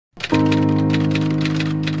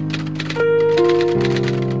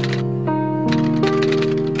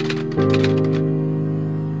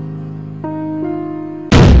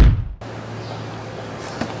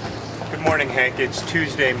It's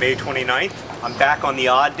Tuesday, May 29th. I'm back on the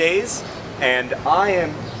odd days, and I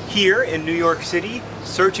am here in New York City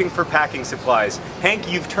searching for packing supplies.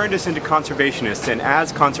 Hank, you've turned us into conservationists, and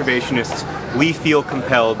as conservationists, we feel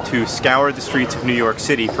compelled to scour the streets of New York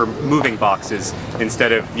City for moving boxes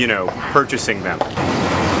instead of, you know, purchasing them.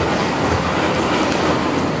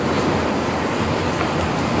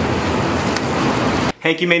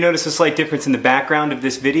 Hank, you may notice a slight difference in the background of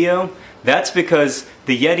this video. That's because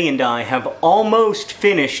the Yeti and I have almost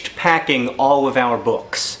finished packing all of our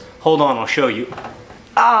books. Hold on, I'll show you.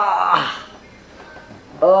 Ah!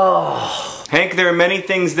 Oh. Hank, there are many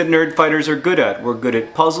things that nerd fighters are good at. We're good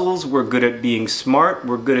at puzzles, we're good at being smart,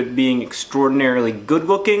 we're good at being extraordinarily good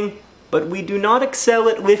looking, but we do not excel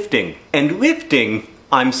at lifting. And lifting,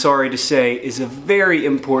 I'm sorry to say, is a very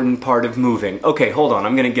important part of moving. Okay, hold on,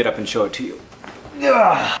 I'm gonna get up and show it to you.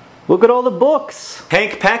 Ugh. Look at all the books!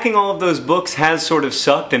 Hank, packing all of those books has sort of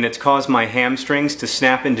sucked and it's caused my hamstrings to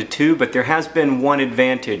snap into two, but there has been one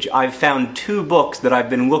advantage. I've found two books that I've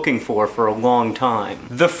been looking for a long time.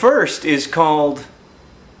 The first is called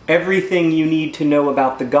Everything You Need to Know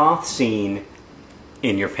About the Goth Scene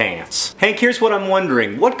in Your Pants. Hank, here's what I'm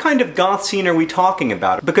wondering. What kind of goth scene are we talking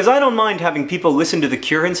about? Because I don't mind having people listen to The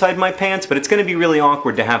Cure inside my pants, but it's going to be really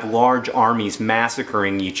awkward to have large armies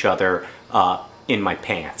massacring each other, in my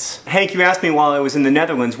pants. Hank, you asked me while I was in the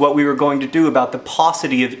Netherlands what we were going to do about the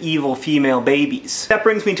paucity of evil female babies. That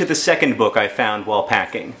brings me to the second book I found while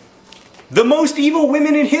packing. The Most Evil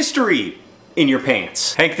Women in History in Your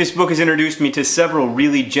Pants. Hank, this book has introduced me to several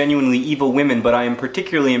really genuinely evil women, but I am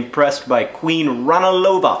particularly impressed by Queen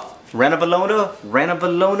Ranavalona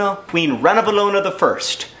the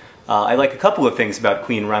First. I like a couple of things about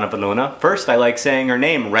Queen Ranavalona. First, I like saying her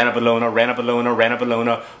name, Ranavalona, Ranavalona,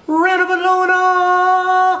 Ranavalona,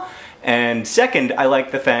 Ranavalona! And second, I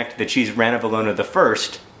like the fact that she's Ranavalona the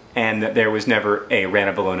First, and that there was never a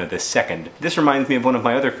Ranavalona the Second. This reminds me of one of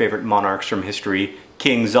my other favorite monarchs from history,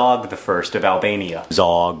 King Zog the First of Albania.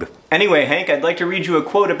 Zog. Anyway, Hank, I'd like to read you a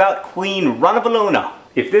quote about Queen Ranavalona.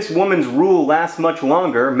 If this woman's rule lasts much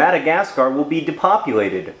longer, Madagascar will be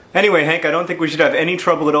depopulated. Anyway, Hank, I don't think we should have any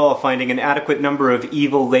trouble at all finding an adequate number of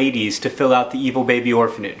evil ladies to fill out the evil baby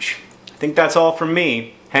orphanage. I think that's all from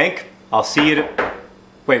me. Hank, I'll see you to...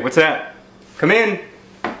 Wait, what's that? Come in!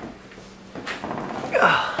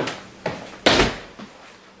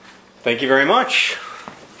 Thank you very much.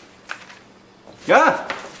 Ah!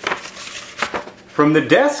 From the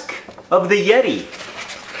desk of the Yeti.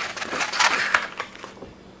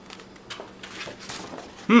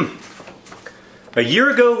 A year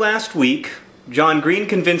ago last week, John Green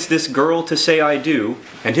convinced this girl to say I do,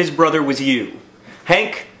 and his brother was you.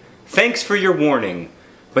 Hank, thanks for your warning,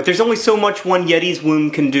 but there's only so much one Yeti's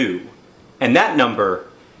womb can do, and that number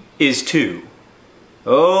is 2.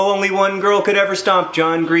 Oh, only one girl could ever stop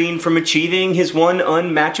John Green from achieving his one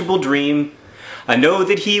unmatchable dream. I know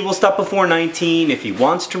that he will stop before 19 if he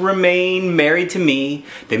wants to remain married to me.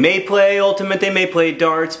 They may play ultimate, they may play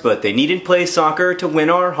darts, but they needn't play soccer to win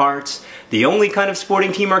our hearts. The only kind of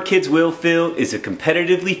sporting team our kids will fill is a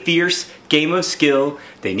competitively fierce game of skill.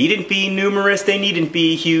 They needn't be numerous, they needn't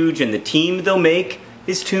be huge, and the team they'll make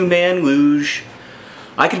is 2-man luge.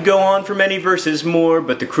 I could go on for many verses more,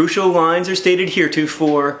 but the crucial lines are stated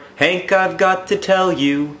heretofore. Hank, I've got to tell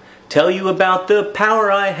you about the power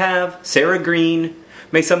I have. Sarah Green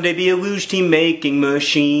may someday be a luge team making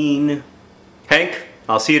machine. Hank,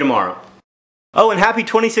 I'll see you tomorrow. Oh, and happy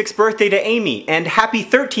 26th birthday to Amy, and happy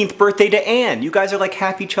 13th birthday to Anne. You guys are like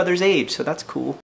half each other's age, so that's cool.